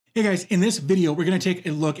Hey guys, in this video, we're going to take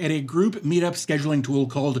a look at a group meetup scheduling tool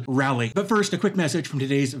called Rallly. But first, a quick message from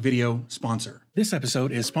today's video sponsor. This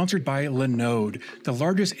episode is sponsored by Linode, the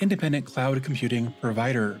largest independent cloud computing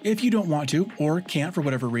provider. If you don't want to, or can't for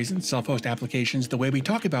whatever reason, self-host applications the way we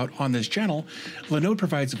talk about on this channel, Linode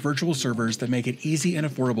provides virtual servers that make it easy and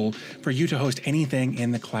affordable for you to host anything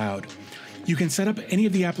in the cloud. You can set up any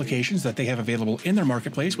of the applications that they have available in their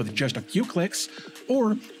marketplace with just a few clicks,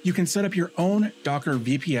 or you can set up your own Docker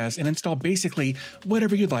VPS and install basically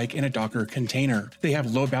whatever you'd like in a Docker container. They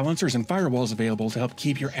have load balancers and firewalls available to help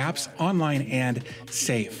keep your apps online and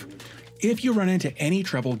safe. If you run into any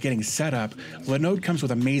trouble getting set up, Linode comes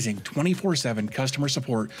with amazing 24/7 customer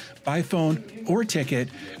support by phone or ticket,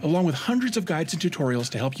 along with hundreds of guides and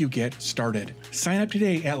tutorials to help you get started. Sign up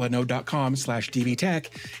today at linode.com/dvtech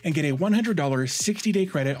and get a $100 60-day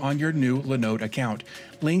credit on your new Linode account.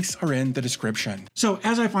 Links are in the description. So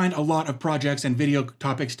as I find a lot of projects and video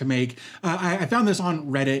topics to make, I found this on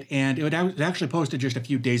Reddit, and it actually posted just a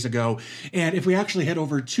few days ago. And if we actually head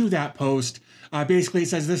over to that post, basically it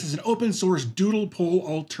says this is an open source doodle poll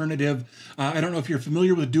alternative. I don't know if you're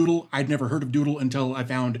familiar with doodle. I'd never heard of doodle until I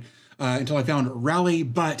found Rallly,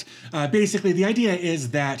 but basically the idea is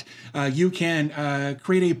that you can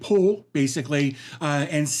create a poll basically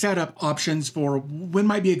and set up options for when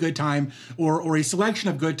might be a good time or a selection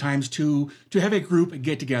of good times to have a group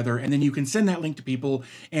get together, and then you can send that link to people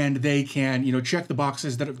and they can check the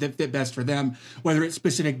boxes that fit best for them, whether it's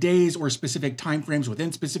specific days or specific time frames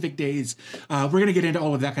within specific days. We're going to get into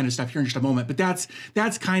all of that kind of stuff here in just a moment, but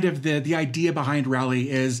that's kind of the idea behind Rallly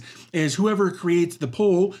is whoever creates the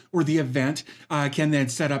poll or the event can then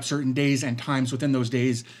set up certain days and times within those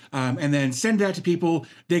days and then send that to people.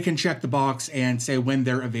 They can check the box and say when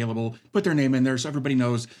they're available, put their name in there so everybody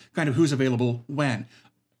knows kind of who's available when.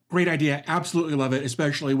 Great idea. Absolutely love it,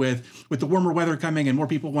 especially with the warmer weather coming and more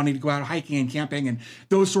people wanting to go out hiking and camping and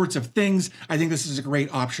those sorts of things. I think this is a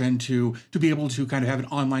great option to be able to kind of have an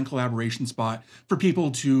online collaboration spot for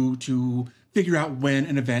people to figure out when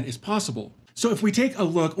an event is possible. So if we take a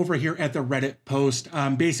look over here at the Reddit post,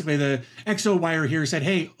 basically the XO Wire here said,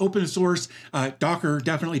 hey, open source, Docker,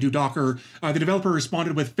 definitely do Docker. The developer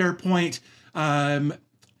responded with fair point.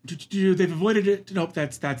 They've avoided it. Nope,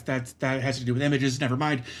 that has to do with images. Never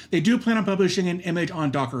mind. They do plan on publishing an image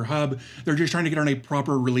on Docker Hub. They're just trying to get on a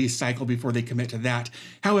proper release cycle before they commit to that.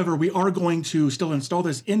 However, we are going to still install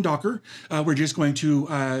this in Docker. We're just going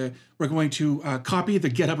to copy the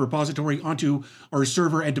GitHub repository onto our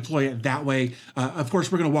server and deploy it that way. Of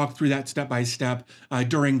course, we're going to walk through that step by step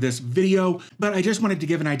during this video, but I just wanted to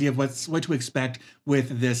give an idea of what to expect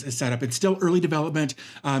with this setup. It's still early development.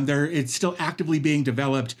 It's still actively being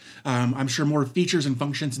developed. I'm sure more features and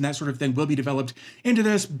functions and that sort of thing will be developed into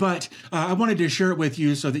this, but I wanted to share it with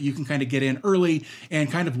you so that you can kind of get in early and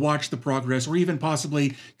kind of watch the progress, or even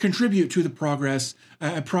possibly contribute to the progress,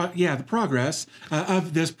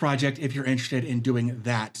 of this project if you're interested in doing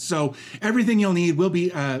that. So everything you'll need will be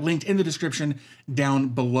linked in the description down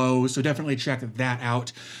below, so definitely check that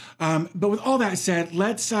out. But with all that said,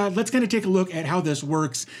 let's kind of take a look at how this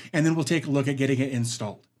works, and then we'll take a look at getting it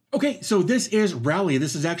installed. Okay, so this is Rallly.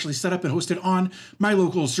 This is actually set up and hosted on my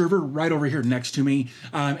local server right over here next to me.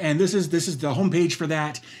 And this is the homepage for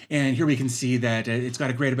that. And here we can see that it's got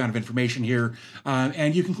a great amount of information here.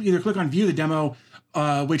 And you can either click on View the Demo,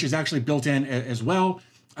 which is actually built in as well.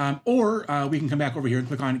 Or we can come back over here and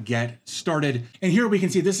click on Get Started. And here we can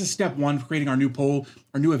see this is step one for creating our new poll,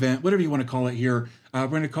 our new event, whatever you want to call it here. We're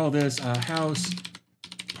going to call this house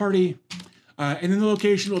party. And then the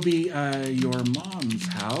location will be your mom's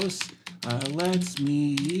house. Let's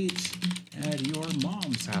meet at your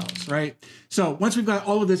mom's house, right? So once we've got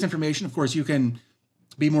all of this information, of course, you can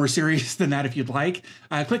be more serious than that if you'd like.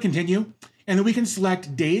 Click Continue. And then we can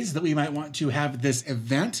select days that we might want to have this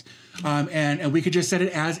event. And we could just set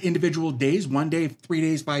it as individual days, 1 day, 3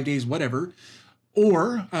 days, 5 days, whatever.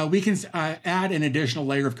 Or we can add an additional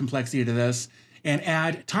layer of complexity to this and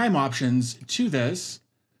add time options to this.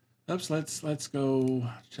 Oops, let's go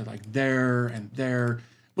to like there and there.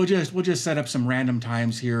 We'll just set up some random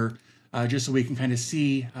times here just so we can kind of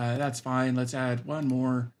see. That's fine. Let's add one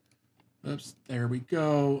more. Oops, there we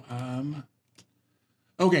go.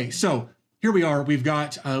 Okay, so here we are. We've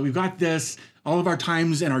got this, all of our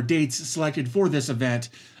times and our dates selected for this event.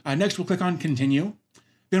 Next, we'll click on Continue.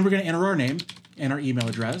 Then we're going to enter our name and our email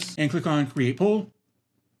address and click on Create Poll.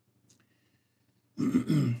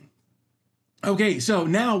 Okay, so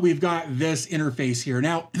now we've got this interface here.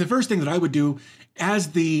 Now, the first thing that I would do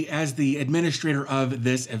as the administrator of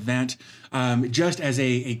this event, just as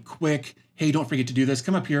a quick, hey, don't forget to do this,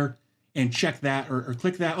 come up here and check that or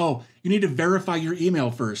click that. Oh, you need to verify your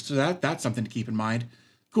email first. So that's something to keep in mind.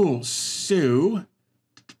 Cool. So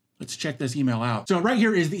let's check this email out. So right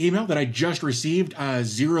here is the email that I just received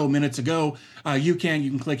 0 minutes ago. You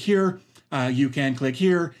can click here, you can click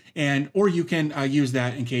here, or you can use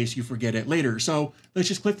that in case you forget it later. So let's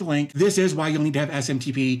just click the link. This is why you'll need to have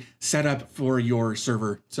SMTP set up for your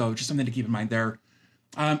server. So just something to keep in mind there.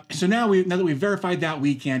 So now that we've verified that,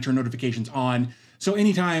 we can turn notifications on. So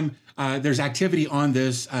anytime there's activity on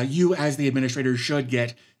this, you as the administrator should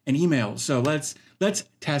get an email. So let's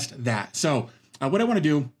test that. So what I want to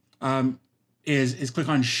do is click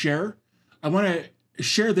on share. I want to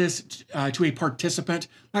share this to a participant,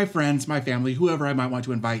 my friends, my family, whoever I might want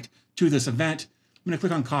to invite to this event. I'm going to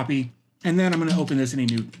click on copy, and then I'm going to open this in a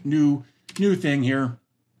new thing here.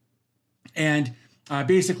 And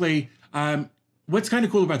basically, what's kind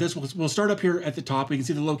of cool about this, we'll start up here at the top. We can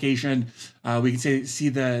see the location. We can see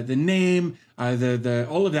the name.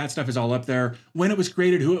 All of that stuff is all up there. When it was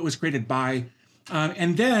created, who it was created by.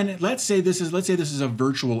 And then let's say this is a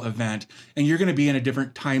virtual event and you're going to be in a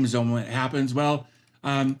different time zone when it happens. Well,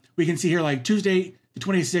 we can see here like Tuesday, the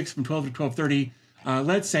 26th from 12 to 12:30.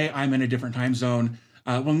 Let's say I'm in a different time zone.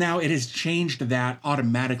 Well, now it has changed that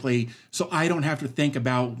automatically. So I don't have to think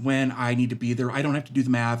about when I need to be there. I don't have to do the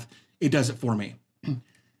math. It does it for me.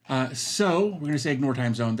 So we're going to say ignore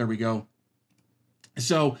time zone. There we go.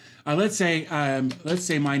 So let's say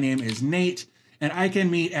my name is Nate. And I can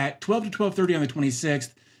meet at 12 to 12:30 on the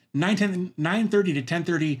 26th, 9:30 to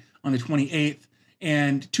 10:30 on the 28th,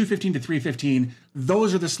 and 2:15 to 3:15.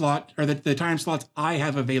 Those are the time slots I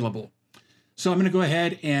have available. So I'm going to go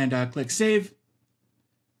ahead and click save,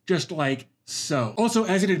 just like so. Also,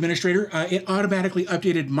 as an administrator, it automatically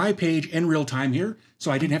updated my page in real time here. So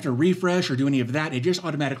I didn't have to refresh or do any of that. It just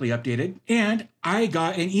automatically updated. And I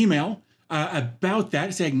got an email about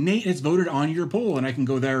that saying Nate has voted on your poll, and I can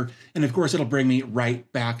go there, and of course it'll bring me right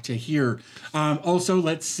back to here. Also,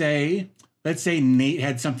 let's say Nate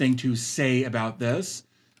had something to say about this.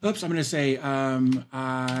 Oops, I'm going to say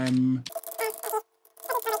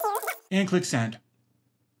and click send.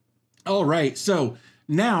 All right, so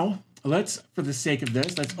now for the sake of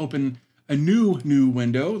this, let's open a new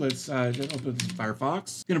window. Let's just open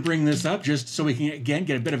Firefox. I'm going to bring this up just so we can again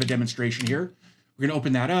get a bit of a demonstration here. We're going to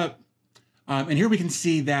open that up. And here we can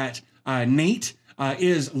see that Nate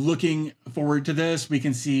is looking forward to this. We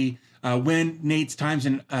can see when Nate's times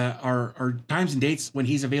and are times and dates when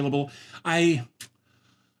he's available. So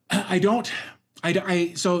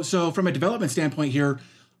from a development standpoint here,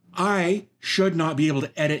 I should not be able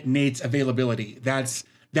to edit Nate's availability. That's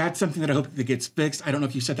something that I hope that gets fixed. I don't know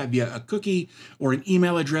if you set that via a cookie or an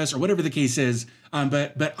email address or whatever the case is.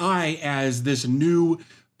 But I, as this new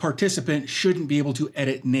participant, shouldn't be able to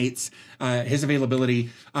edit Nate's his availability.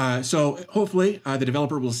 So hopefully the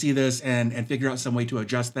developer will see this and figure out some way to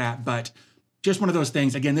adjust that. But just one of those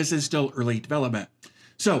things. Again, this is still early development.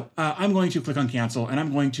 So I'm going to click on cancel, and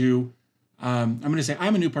I'm going to say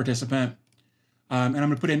I'm a new participant, and I'm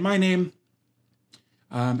going to put in my name,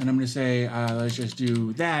 and I'm going to say let's just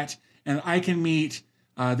do that, and I can meet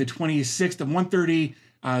the 26th at 1:30,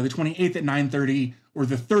 the 28th at 9:30. Or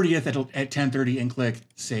the 30th at 10:30 and click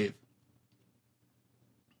save.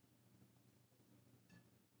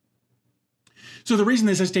 So the reason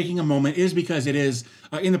this is taking a moment is because it is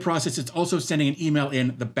in the process. It's also sending an email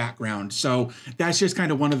in the background. So that's just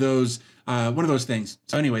kind of one of those things.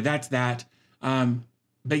 So anyway, that's that.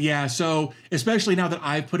 But yeah, so especially now that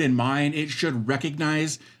I've put in mine, it should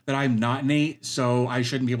recognize that I'm not Nate, so I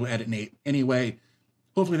shouldn't be able to edit Nate. Anyway,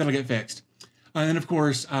 hopefully that'll get fixed. And then, of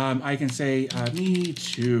course, I can say me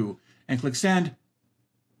too and click send.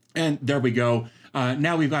 And there we go.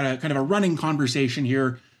 Now we've got a kind of a running conversation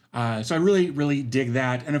here. So I really, really dig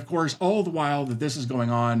that. And of course, all the while that this is going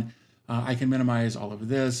on, I can minimize all of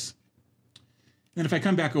this. And if I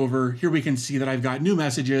come back over, here we can see that I've got new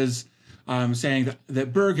messages saying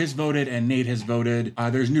that Berg has voted and Nate has voted.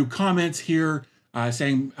 There's new comments here.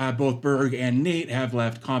 Saying both Berg and Nate have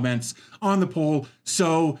left comments on the poll.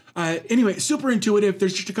 So anyway, super intuitive.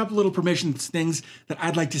 There's just a couple little permissions things that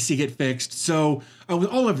I'd like to see get fixed. So with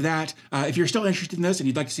all of that, if you're still interested in this and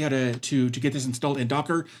you'd like to see how to get this installed in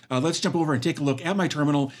Docker, let's jump over and take a look at my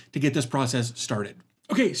terminal to get this process started.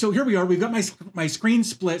 Okay, so here we are. We've got my screen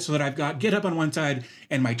split so that I've got GitHub on one side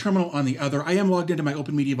and my terminal on the other. I am logged into my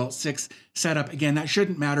Open Media Vault 6 setup. Again, that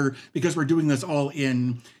shouldn't matter because we're doing this all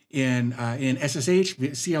in SSH,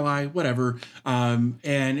 CLI, whatever,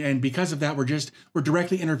 and because of that, we're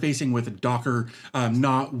directly interfacing with Docker,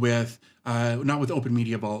 not with Open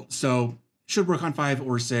Media Vault. So should work on 5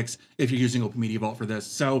 or 6 if you're using Open Media Vault for this.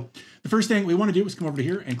 So the first thing we want to do is come over to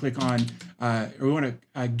here and click on, we want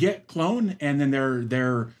to get clone and then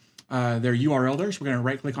their URL there. So we're going to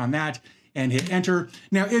right click on that and hit enter.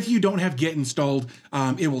 Now, if you don't have Git installed,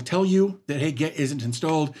 it will tell you that, hey, Git isn't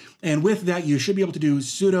installed. And with that, you should be able to do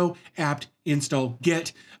sudo apt install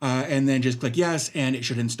Git, and then just click yes, and it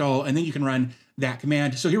should install. And then you can run that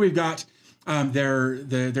command. So here we've got their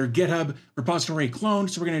GitHub repository cloned.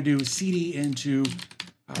 So we're going to do cd into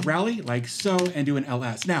Rallly like so, and do an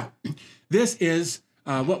ls. Now, this is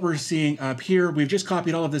what we're seeing up here. We've just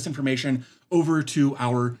copied all of this information over to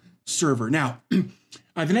our server. Now,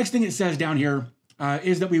 the next thing it says down here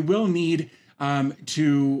is that we will need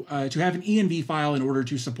to have an env file in order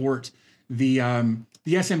to support the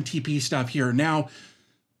SMTP stuff here. Now,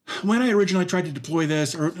 when I originally tried to deploy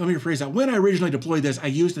this, or let me rephrase that, when I originally deployed this, I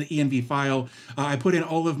used the env file. I put in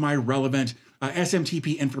all of my relevant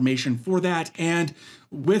SMTP information for that, and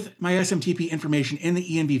with my SMTP information in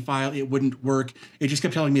the env file, it wouldn't work. It just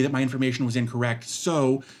kept telling me that my information was incorrect.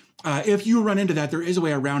 So if you run into that, there is a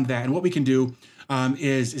way around that, and what we can do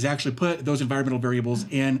is actually put those environmental variables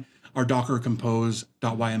in our docker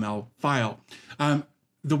compose.yml file.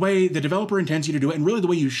 The way the developer intends you to do it, and really the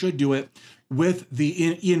way you should do it with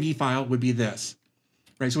the env file, would be this,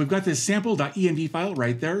 right? So we've got this sample.env file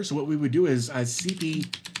right there. So what we would do is cp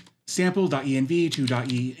sample.env to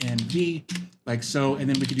 .env like so, and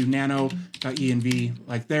then we could do nano.env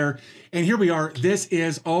like there. And here we are. This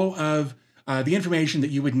is all of the information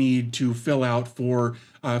that you would need to fill out for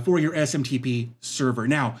your SMTP server.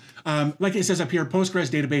 Now, like it says up here, Postgres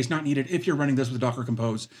database not needed if you're running this with Docker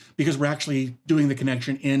Compose, because we're actually doing the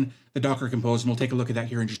connection in the Docker Compose, and we'll take a look at that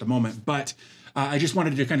here in just a moment. But I just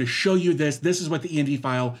wanted to kind of show you this. This is what the env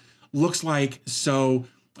file looks like. So,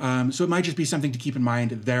 so it might just be something to keep in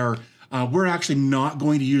mind there. We're actually not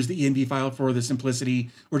going to use the env file for the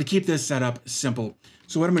simplicity, or to keep this set up simple.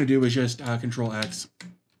 So what I'm going to do is just Control X.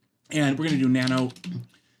 And we're going to do nano,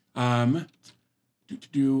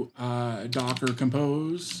 docker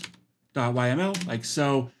compose.yml like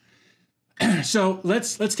so. So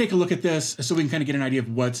let's take a look at this so we can kind of get an idea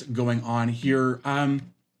of what's going on here. Actually,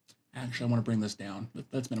 I want to bring this down.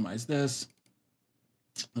 Let's minimize this.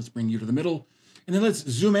 Let's bring you to the middle, and then let's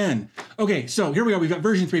zoom in. Okay, so here we are. We've got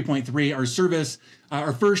version 3.3. Our service,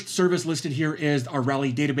 our first service listed here is our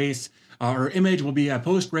Rallly database. Our image will be a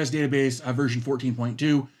Postgres database version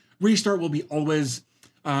 14.2. Restart will be always.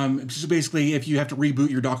 So basically, if you have to reboot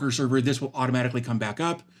your Docker server, this will automatically come back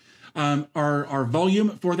up. Our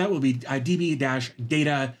volume for that will be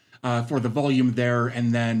db-data for the volume there,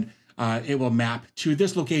 and then it will map to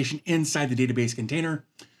this location inside the database container.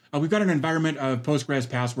 We've got an environment of Postgres,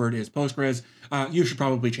 password is Postgres. You should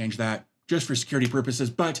probably change that just for security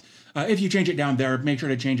purposes, but if you change it down there, make sure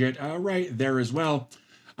to change it right there as well.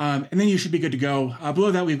 And then you should be good to go.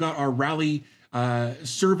 Below that, we've got our Rallly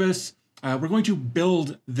service. We're going to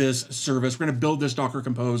build this service. We're going to build this Docker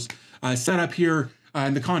Compose setup here.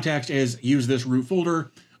 And the context is use this root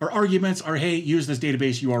folder. Our arguments are, hey, use this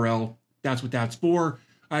database URL. That's what that's for.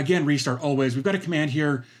 Again, restart always. We've got a command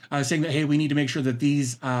here saying that, hey, we need to make sure that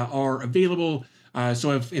these are available.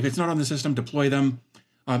 So if it's not on the system, deploy them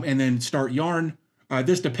and then start yarn.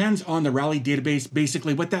 This depends on the Rallly database.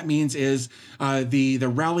 Basically, what that means is the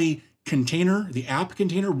Rallly container, the app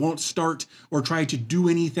container, won't start or try to do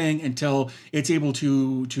anything until it's able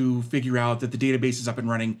to figure out that the database is up and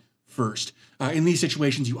running first. In these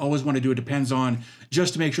situations, you always want to do a depends on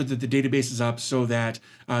just to make sure that the database is up so that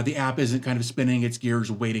the app isn't kind of spinning its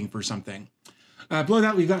gears waiting for something. Below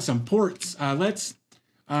that, we've got some ports. There's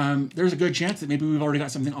a good chance that maybe we've already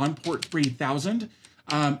got something on port 3000.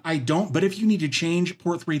 I don't, but if you need to change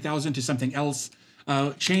port 3000 to something else,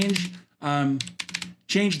 change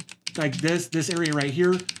like this area right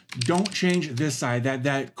here. Don't change this side.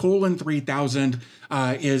 That colon 3000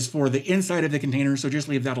 is for the inside of the container, so just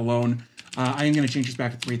leave that alone. I am going to change this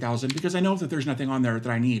back to 3000 because I know that there's nothing on there that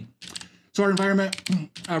I need. So our environment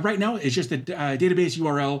right now is just a database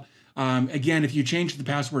URL. Again, if you change the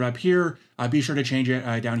password up here, be sure to change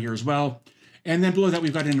it down here as well. And then below that,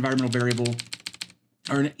 we've got an environmental variable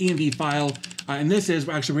or an env file. And this is,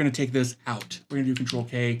 actually, we're going to take this out. We're going to do Control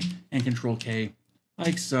K and Control K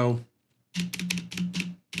like so.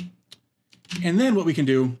 And then what we can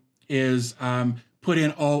do is put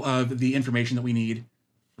in all of the information that we need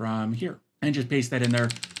from here and just paste that in there.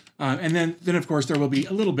 And then of course, there will be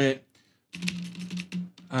a little bit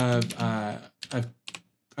of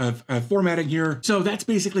formatting here. So that's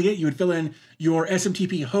basically it. You would fill in your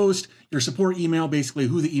SMTP host, your support email, basically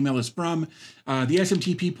who the email is from, the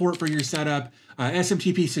SMTP port for your setup,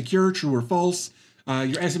 SMTP secure, true or false,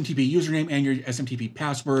 your SMTP username and your SMTP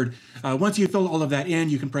password. Once you fill all of that in,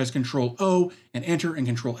 you can press Control-O and Enter and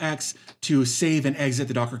Control-X to save and exit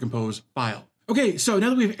the Docker Compose file. Okay, so now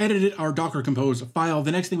that we've edited our Docker Compose file,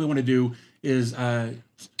 the next thing we want to do is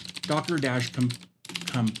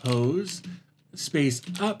docker-compose space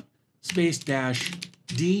up space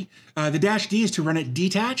 -d. The -d is to run it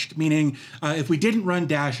detached, meaning if we didn't run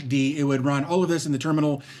 -d, it would run all of this in the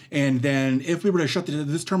terminal, and then if we were to shut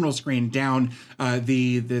this terminal screen down,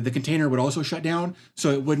 the container would also shut down,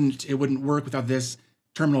 so it wouldn't work without this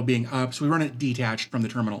terminal being up. So we run it detached from the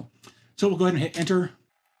terminal. So we'll go ahead and hit enter.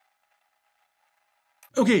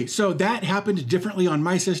 Okay, so that happened differently on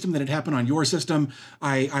my system than it happened on your system.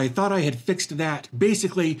 I thought I had fixed that.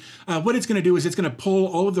 Basically, what it's going to do is it's going to pull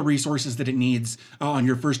all of the resources that it needs on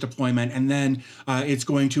your first deployment, and then it's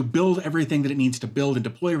going to build everything that it needs to build and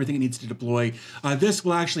deploy everything it needs to deploy. This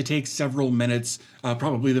will actually take several minutes,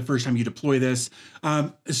 probably the first time you deploy this.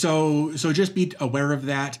 So just be aware of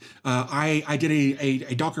that. I did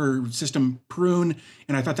a Docker system prune,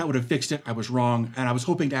 and I thought that would have fixed it. I was wrong, and I was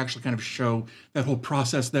hoping to actually kind of show that whole process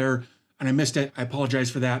there, and I missed it. I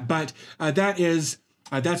apologize for that, but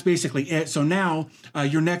that's basically it. So now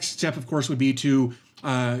your next step, of course, would be to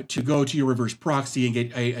go to your reverse proxy and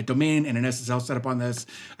get a domain and an SSL set up on this.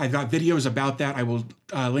 I've got videos about that. I will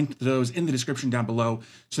link to those in the description down below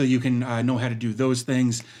so that you can know how to do those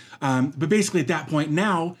things. But basically at that point,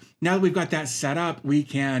 now that we've got that set up, we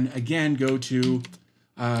can again go to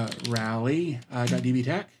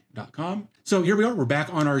rally.dbtech.com. So here we are, we're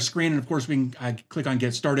back on our screen, and of course we can click on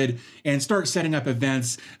Get Started and start setting up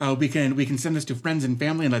events. We can send this to friends and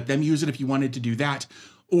family and let them use it if you wanted to do that.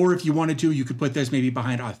 Or if you wanted to, you could put this maybe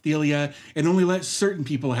behind Authelia and only let certain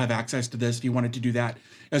people have access to this if you wanted to do that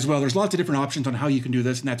as well. There's lots of different options on how you can do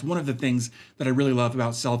this, and that's one of the things that I really love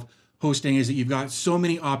about self-hosting is that you've got so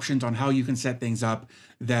many options on how you can set things up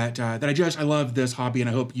that I love this hobby, and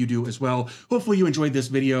I hope you do as well. Hopefully you enjoyed this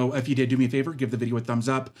video. If you did, do me a favor, give the video a thumbs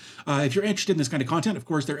up. If you're interested in this kind of content, of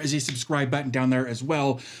course, there is a subscribe button down there as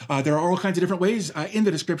well. There are all kinds of different ways in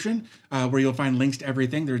the description where you'll find links to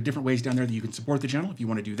everything. There are different ways down there that you can support the channel if you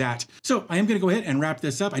want to do that. So I am going to go ahead and wrap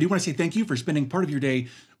this up. I do want to say thank you for spending part of your day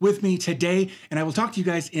with me today, and I will talk to you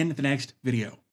guys in the next video.